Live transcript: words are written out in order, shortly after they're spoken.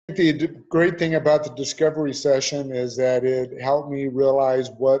great thing about the discovery session is that it helped me realize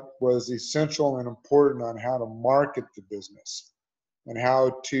what was essential and important on how to market the business and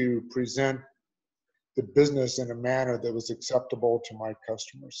how to present the business in a manner that was acceptable to my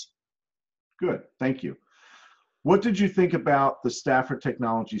customers. Good, thank you. What did you think about the Stafford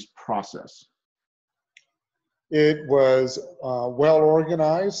Technologies process? It was well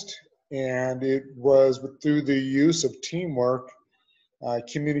organized, and it was through the use of teamwork.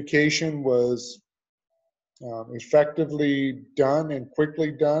 Communication was effectively done and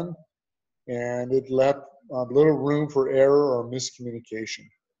quickly done, and it left little room for error or miscommunication.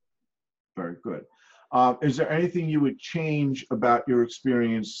 Very good. Is there anything you would change about your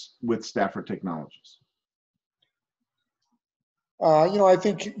experience with Stafford Technologies? I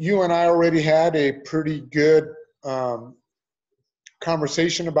think you and I already had a pretty good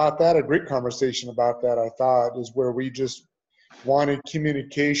conversation about that, a great conversation about that, I thought, is where we just wanted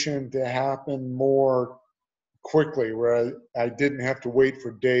communication to happen more quickly, where I didn't have to wait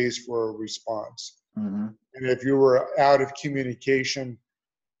for days for a response. Mm-hmm. And if you were out of communication,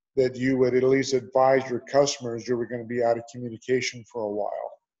 that you would at least advise your customers you were going to be out of communication for a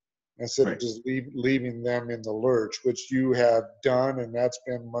while, instead of just leaving them in the lurch, which you have done, and that's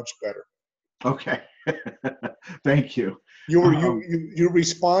been much better. Okay, thank you. You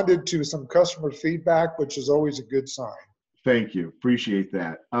responded to some customer feedback, which is always a good sign. Thank you, appreciate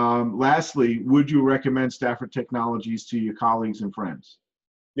that. Lastly, would you recommend Stafford Technologies to your colleagues and friends?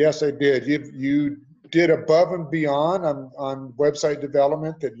 Yes, I did. You did above and beyond on website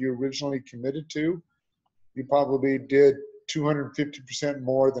development that you originally committed to. You probably did 250%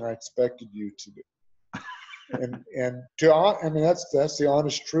 more than I expected you to do. I mean, that's the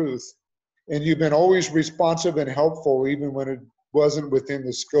honest truth. And you've been always responsive and helpful, even when it wasn't within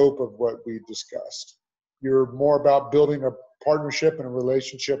the scope of what we discussed. You're more about building a partnership and a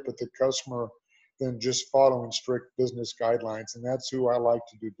relationship with the customer than just following strict business guidelines. And that's who I like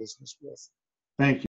to do business with. Thank you.